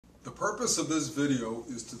The purpose of this video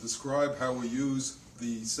is to describe how we use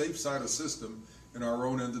the SafeSider system in our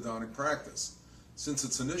own endodontic practice. Since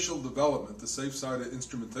its initial development, the SafeSider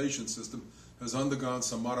instrumentation system has undergone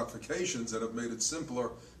some modifications that have made it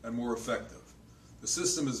simpler and more effective. The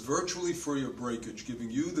system is virtually free of breakage,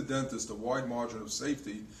 giving you, the dentist, a wide margin of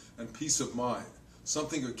safety and peace of mind,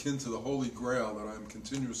 something akin to the Holy Grail that I am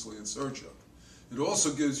continuously in search of. It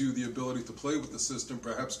also gives you the ability to play with the system,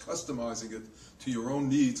 perhaps customizing it to your own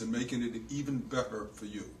needs and making it even better for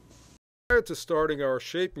you. Prior to starting our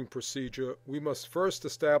shaping procedure, we must first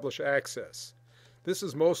establish access. This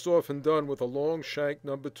is most often done with a long shank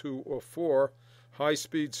number 2 or 4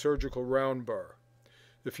 high-speed surgical round burr.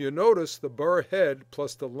 If you notice, the burr head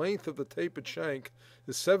plus the length of the tapered shank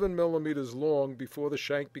is 7 millimeters long before the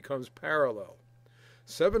shank becomes parallel.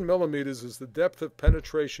 7 millimeters is the depth of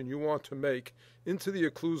penetration you want to make into the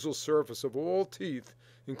occlusal surface of all teeth,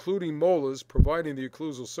 including molars, providing the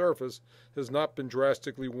occlusal surface has not been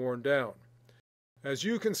drastically worn down. As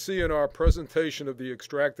you can see in our presentation of the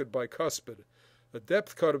extracted bicuspid, a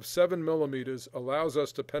depth cut of 7 millimeters allows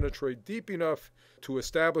us to penetrate deep enough to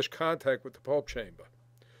establish contact with the pulp chamber.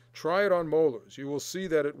 Try it on molars. You will see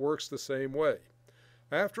that it works the same way.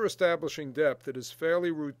 After establishing depth, it is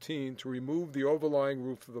fairly routine to remove the overlying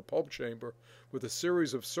roof of the pulp chamber with a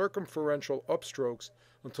series of circumferential upstrokes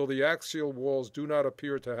until the axial walls do not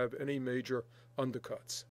appear to have any major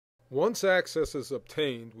undercuts. Once access is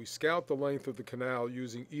obtained, we scout the length of the canal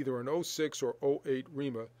using either an 06 or 08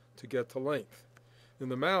 reamer to get to length. In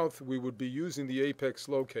the mouth, we would be using the apex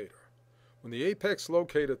locator. When the apex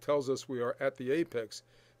locator tells us we are at the apex,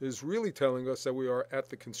 it is really telling us that we are at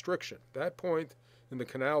the constriction, that point in the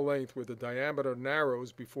canal length where the diameter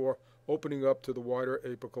narrows before opening up to the wider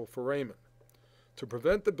apical foramen. To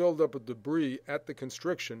prevent the buildup of debris at the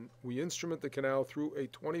constriction, we instrument the canal through a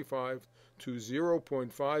 25 to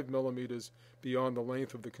 0.5 millimeters beyond the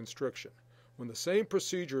length of the constriction. When the same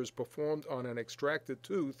procedure is performed on an extracted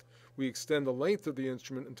tooth, we extend the length of the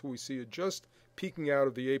instrument until we see it just peeking out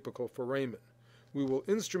of the apical foramen. We will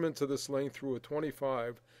instrument to this length through a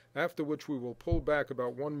 25, after which we will pull back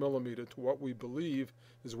about 1 millimeter to what we believe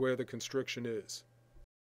is where the constriction is.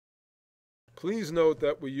 Please note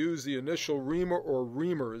that we use the initial reamer or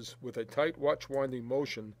reamers with a tight watch winding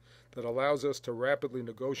motion that allows us to rapidly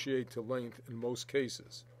negotiate to length in most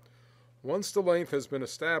cases. Once the length has been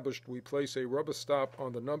established, we place a rubber stop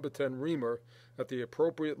on the number 10 reamer at the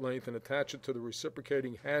appropriate length and attach it to the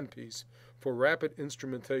reciprocating handpiece for rapid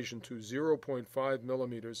instrumentation to 0.5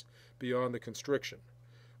 millimeters beyond the constriction.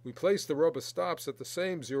 We place the rubber stops at the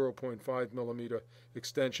same 0.5 millimeter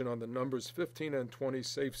extension on the numbers 15 and 20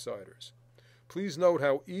 SafeSiders. Please note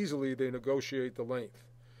how easily they negotiate the length.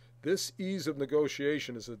 This ease of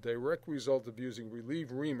negotiation is a direct result of using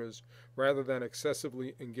relieved reamers rather than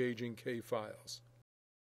excessively engaging K-files.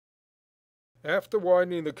 After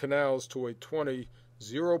widening the canals to a 20,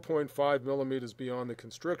 0.5 millimeters beyond the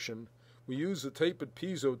constriction, we use the tapered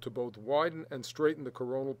piezo to both widen and straighten the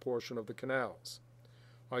coronal portion of the canals.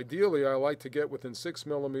 Ideally, I like to get within 6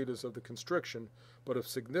 millimeters of the constriction, but if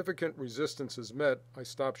significant resistance is met, I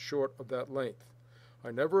stop short of that length.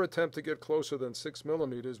 I never attempt to get closer than 6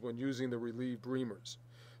 millimeters when using the relieved reamers.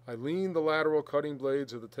 I lean the lateral cutting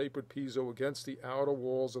blades of the tapered piezo against the outer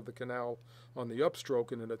walls of the canal on the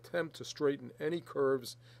upstroke in an attempt to straighten any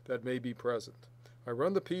curves that may be present. I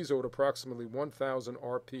run the piezo at approximately 1,000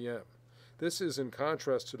 RPM. This is in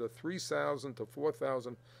contrast to the 3,000 to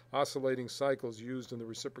 4,000 oscillating cycles used in the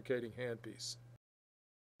reciprocating handpiece.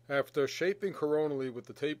 After shaping coronally with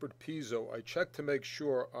the tapered piezo, I check to make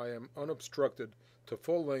sure I am unobstructed to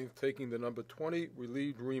full length, taking the number 20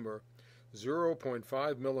 relieved reamer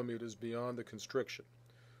 0.5 millimeters beyond the constriction.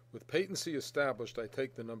 With patency established, I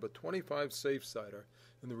take the number 25 SafeSider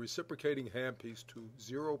in the reciprocating handpiece to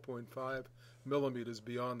 0.5 millimeters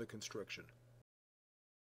beyond the constriction.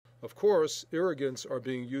 Of course, irrigants are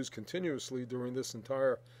being used continuously during this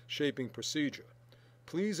entire shaping procedure.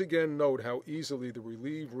 Please again note how easily the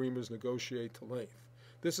relieved reamers negotiate to length.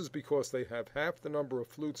 This is because they have half the number of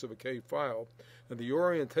flutes of a K-file, and the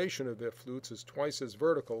orientation of their flutes is twice as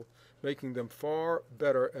vertical, making them far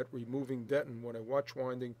better at removing dentin when a watch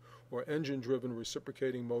winding or engine-driven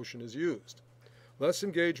reciprocating motion is used. Less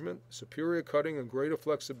engagement, superior cutting, and greater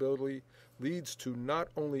flexibility leads to not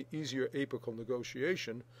only easier apical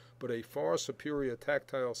negotiation, but a far superior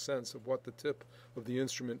tactile sense of what the tip of the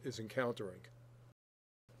instrument is encountering.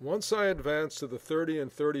 Once I advance to the 30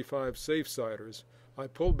 and 35 SafeSiders, I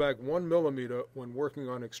pulled back 1 millimeter when working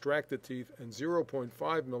on extracted teeth and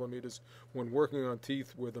 0.5 millimeters when working on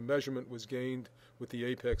teeth where the measurement was gained with the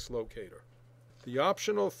apex locator. The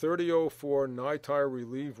optional 3004 Nitile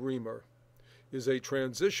Relieve Reamer is a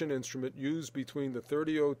transition instrument used between the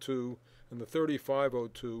 3002 and the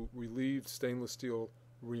 3502 relieved stainless steel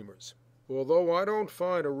reamers. Although I don't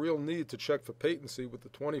find a real need to check for patency with the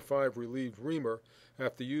 25 relieved reamer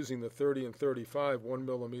after using the 30 and 35 1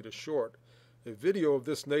 mm short, a video of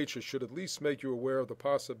this nature should at least make you aware of the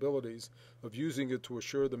possibilities of using it to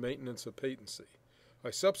assure the maintenance of patency. I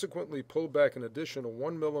subsequently pulled back an additional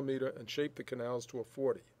 1 mm and shaped the canals to a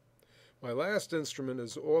 40. My last instrument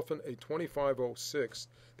is often a 2506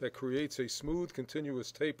 that creates a smooth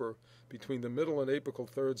continuous taper between the middle and apical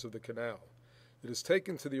thirds of the canal. It is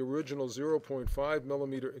taken to the original 0.5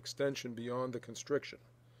 mm extension beyond the constriction.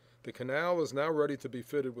 The canal is now ready to be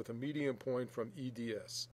fitted with a medium point from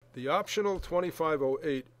EDS. The optional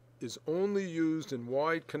 2508 is only used in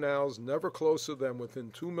wide canals never closer than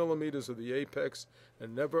within 2 mm of the apex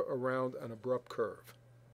and never around an abrupt curve.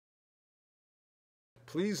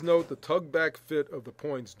 Please note the tug-back fit of the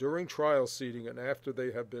points during trial seating and after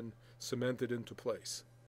they have been cemented into place.